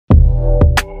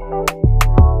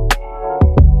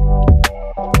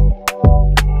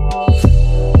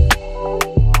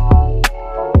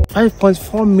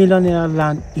5.4 million naira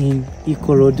land in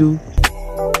Ikorodu.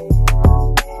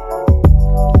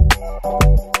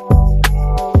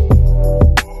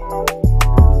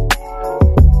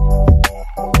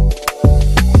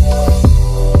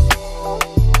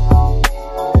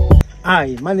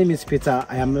 Hi, my name is Peter.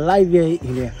 I am live here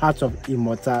in the heart of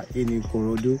Imota in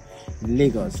Ikorodu,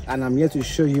 Lagos, and I'm here to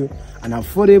show you an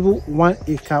affordable 1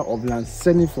 acre of land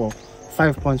selling for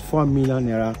 5.4 million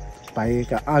naira per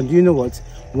acre. And you know what?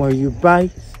 When you buy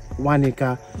 1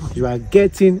 acre, you are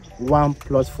getting 1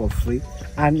 plot for free,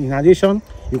 and in addition,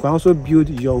 you can also build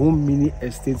your own mini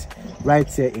estate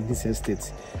right here in this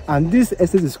estate. And this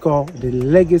estate is called the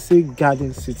Legacy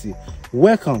Garden City.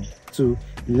 Welcome to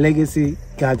Legacy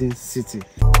Garden City.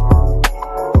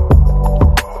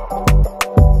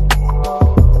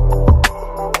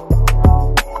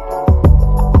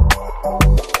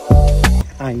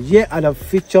 And here are the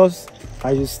features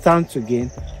as you stand to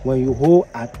gain when you hold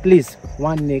at least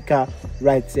 1 acre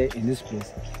right here in this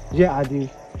place. Here are the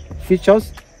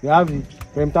features. You have the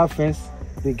perimeter fence,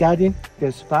 the garden,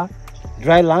 the spa,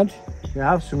 dry land, you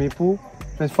have swimming pool,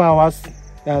 24 hours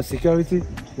security,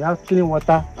 you have clean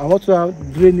water, and also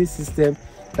have drainage system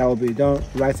that will be done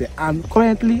right here. And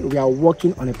currently we are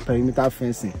working on a perimeter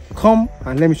fencing. Come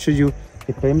and let me show you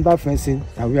the perimeter fencing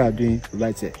that we are doing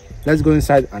right here. Let's go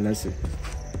inside and let's see.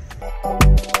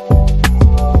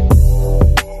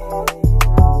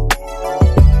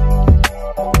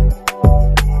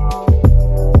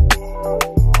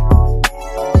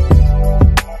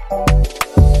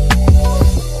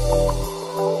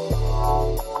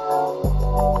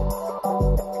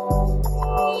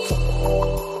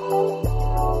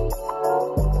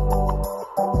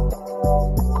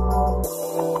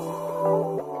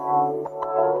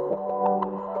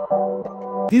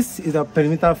 This is the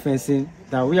perimeter fencing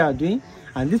that we are doing,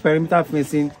 and this perimeter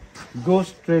fencing goes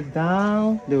straight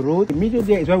down the road.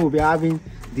 Immediately there is where we'll be having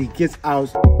the gate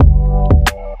house.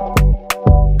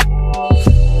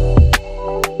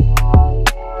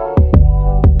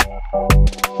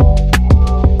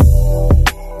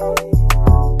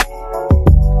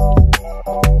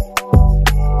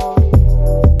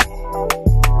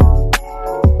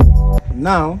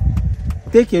 Now,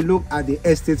 take a look at the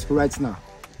estate right now.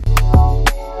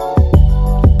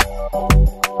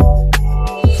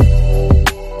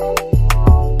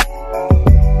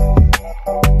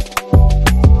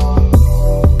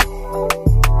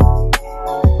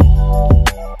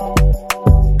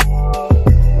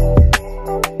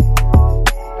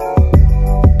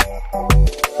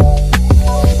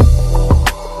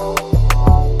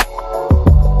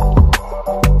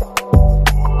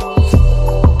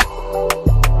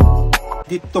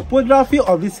 The topography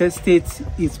of this estate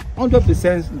is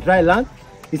 100% dry land.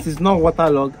 It is not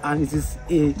waterlogged, and it is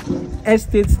a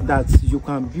estate that you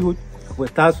can build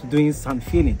without doing sand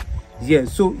filling.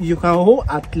 Yes, so you can hold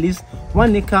at least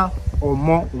 1 acre or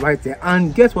more right there.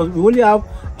 And guess what? We only have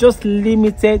just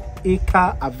limited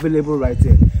acre available right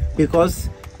there, because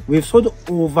we've sold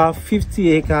over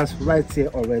 50 acres right here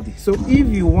already. So if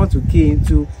you want to get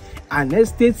into an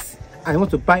estate and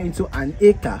want to buy into an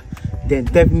acre, then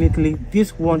definitely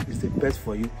this one is the best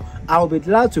for you. I'll be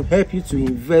glad to help you to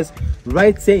invest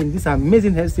right here in this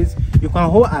amazing estate. You can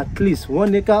hold at least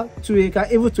 1 acre, 2 acre,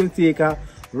 even 20 acre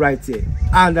right here.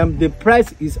 And the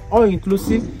price is all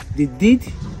inclusive, the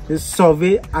deed, the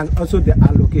survey, and also the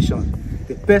allocation.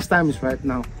 The best time is right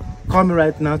now. Call me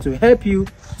right now to help you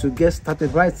to get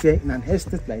started right here in an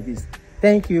estate like this.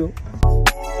 Thank you.